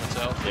 The game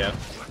itself? Yeah.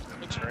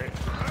 Looks great.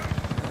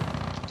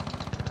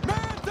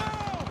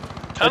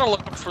 Kind of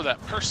looking for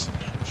that person.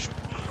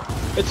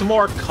 It's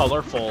more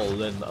colorful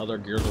than the other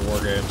Gears of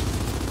War games.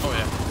 Oh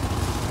yeah.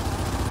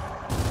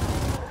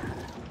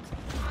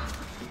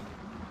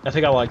 I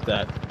think I like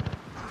that.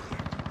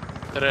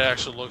 That it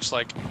actually looks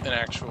like an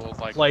actual,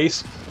 like...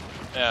 Place.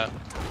 Yeah.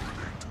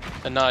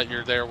 And not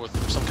you're there with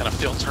some kind of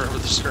filter over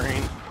the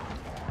screen.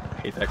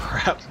 I hate that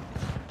crap.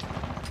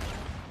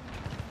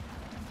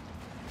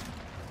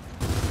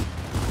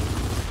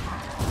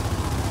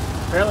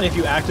 Apparently if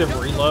you active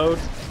reload,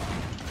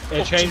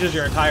 it changes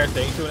your entire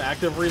thing to an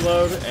active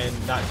reload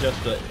and not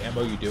just the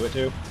ammo you do it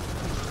to.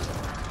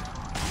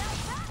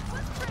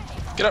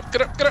 Get up,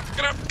 get up, get up,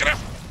 get up, get up!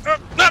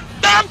 Up, up,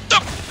 up,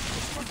 up.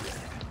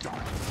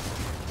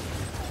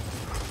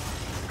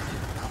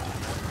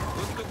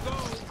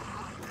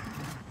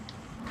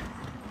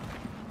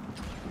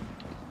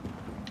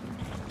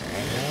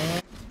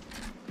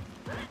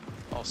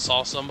 Oh,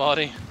 saw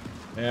somebody?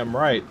 Damn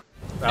right.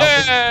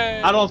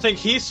 Yay! I don't think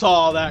he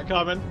saw that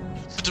coming.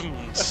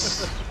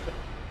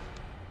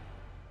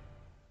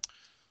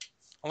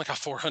 Only got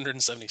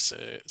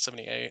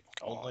 478.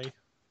 Only.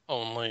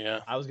 Only, yeah.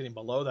 I was getting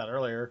below that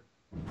earlier.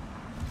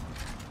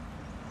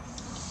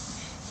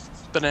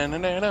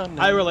 Banana.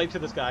 I relate to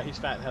this guy. He's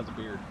fat and has a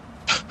beard.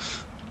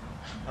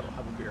 I don't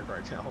have a beard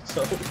right now,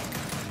 so.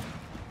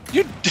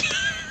 You.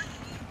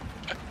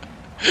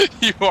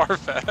 You are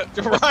fat.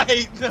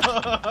 Right.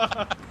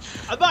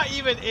 I'm not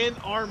even in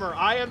armor.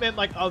 I am in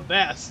like a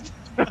vest.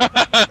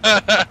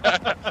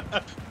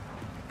 I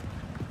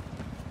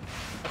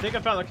think I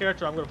found the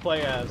character I'm gonna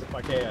play as if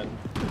I can.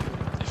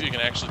 If you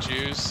can actually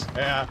choose.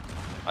 Yeah.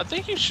 I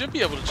think you should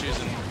be able to choose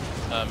in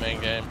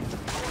main game.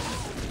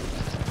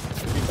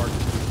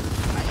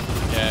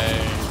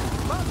 Yay.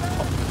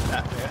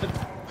 Batman.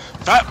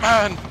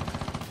 Batman!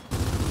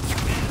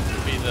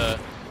 Be the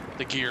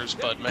Gears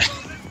Bud Man.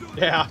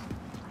 Yeah.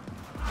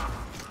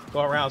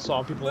 Go around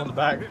sawing people in the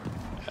back.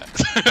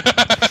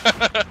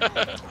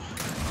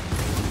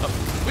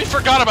 We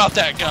forgot about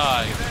that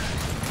guy.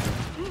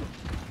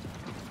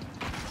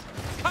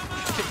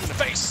 Kick him in the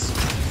face.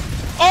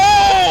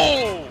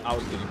 Oh! I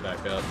was getting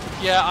back up.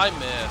 Yeah, I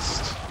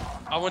missed.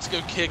 I went to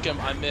go kick him,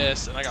 I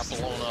missed, and I got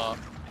blown up.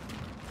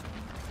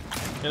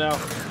 You know,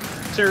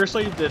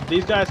 seriously, did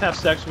these guys have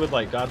sex with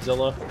like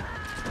Godzilla?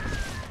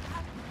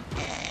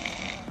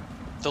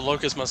 The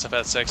Locust must have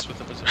had sex with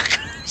the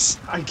Berserkers.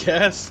 I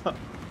guess.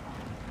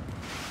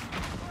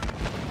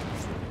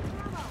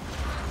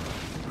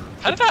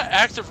 How did I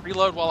active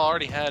reload while I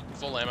already had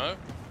full ammo?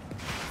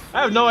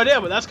 I have no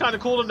idea, but that's kind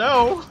of cool to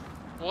know.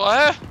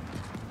 What?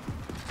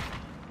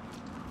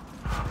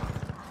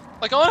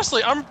 Like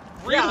honestly, I'm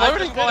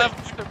reloading while I have.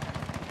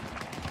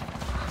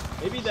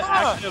 Maybe the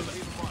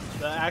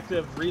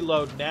active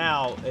reload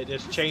now, it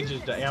just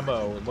changes the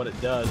ammo and what it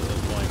does at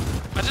this point.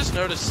 I just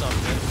noticed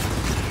something.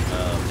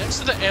 Next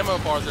to the ammo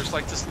bar, there's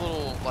like this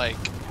little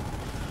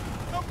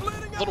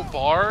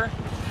bar.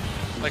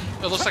 Like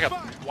it looks like a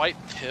white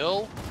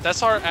pill.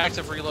 That's our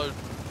active reload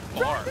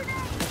bar.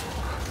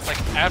 Like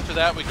after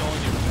that, we go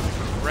into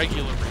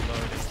regular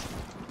reloading.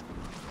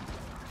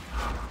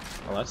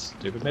 Oh, that's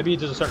stupid. Maybe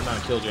there's a certain amount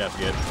of kills you have to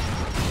get.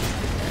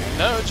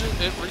 No,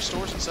 it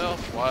restores itself.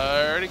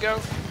 Where'd it go?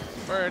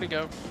 Where'd it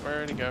go?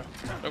 Where'd it go?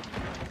 Nope.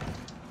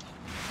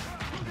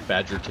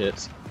 Badger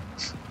tits.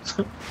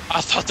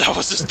 I thought that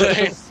was his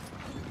name.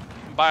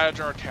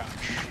 Badger couch.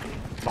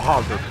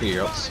 Badger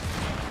tits.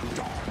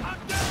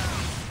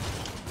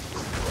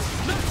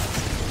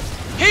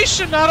 He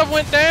should not have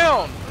went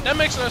down. That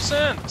makes no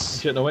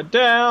sense. Shouldn't have went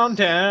down.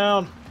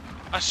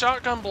 I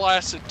shotgun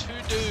blasted 2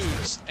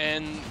 dudes,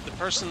 and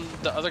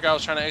the other guy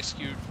was trying to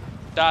execute,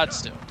 died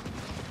still.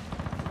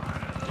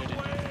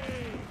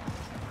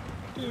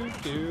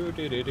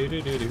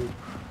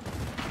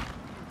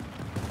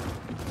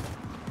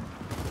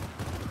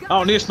 I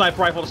don't need a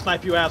sniper rifle to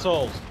snipe you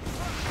assholes.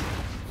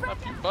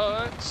 Snipe you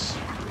butts.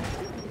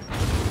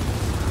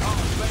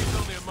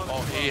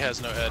 Oh, he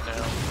has no head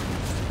now.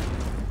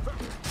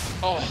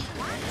 Oh.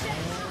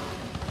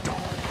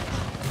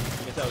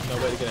 I guess that was no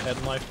way to get ahead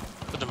in life.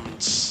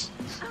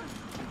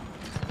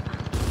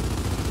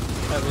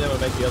 That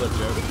would make the other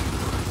joke.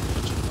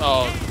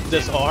 Oh.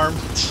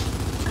 Disarmed.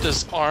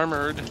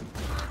 Disarmored.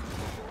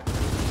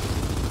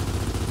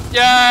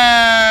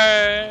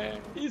 Yay!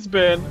 He's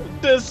been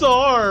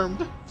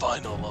disarmed.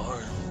 Final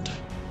armed.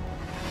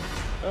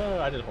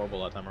 I did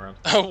horrible that time around.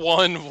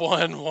 1,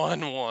 1, 1,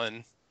 1.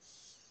 1,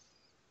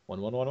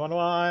 1, 1, 1,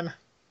 1.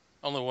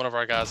 Only one of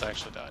our guys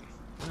actually died.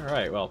 All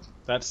right, well,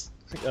 I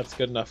think that's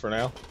good enough for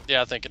now.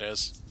 Yeah, I think it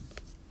is.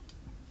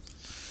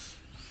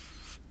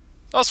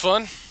 That was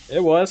fun.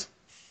 It was.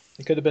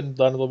 It could have been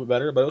done a little bit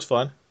better, but it was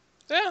fun.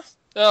 Yeah.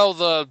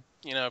 Oh,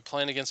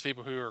 playing against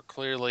people who are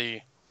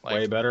clearly like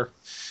Way better.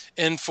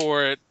 in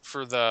for it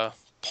for the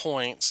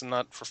points and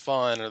not for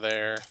fun are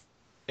there.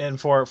 And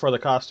for the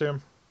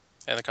costume.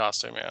 And the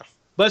costume, yeah.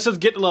 Let's just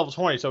get to level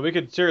 20, so we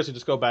could seriously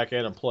just go back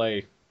in and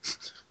play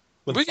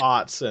with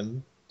bots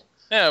and.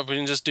 Yeah, we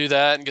can just do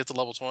that and get to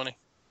level 20.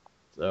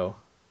 So,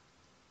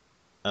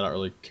 I don't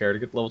really care to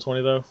get to level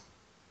 20 though.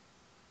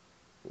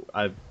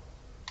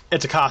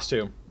 It's a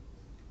costume.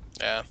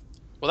 Yeah.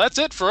 Well, that's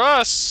it for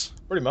us.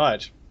 Pretty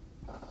much.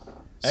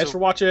 Thanks for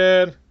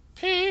watching.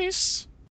 Peace.